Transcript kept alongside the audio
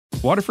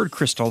Waterford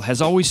Crystal has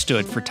always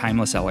stood for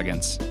timeless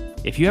elegance.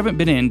 If you haven't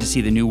been in to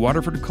see the new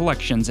Waterford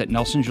collections at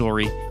Nelson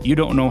Jewelry, you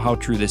don't know how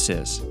true this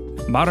is.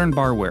 Modern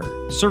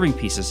barware, serving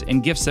pieces,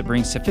 and gifts that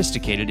bring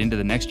sophisticated into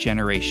the next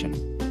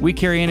generation. We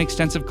carry an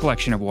extensive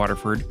collection of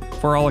Waterford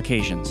for all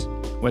occasions.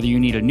 Whether you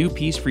need a new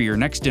piece for your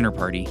next dinner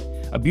party,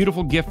 a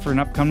beautiful gift for an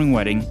upcoming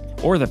wedding,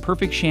 or the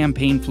perfect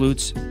champagne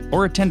flutes,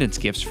 or attendance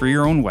gifts for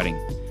your own wedding,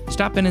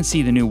 stop in and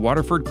see the new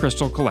Waterford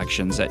Crystal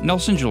collections at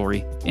Nelson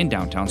Jewelry in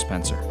downtown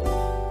Spencer.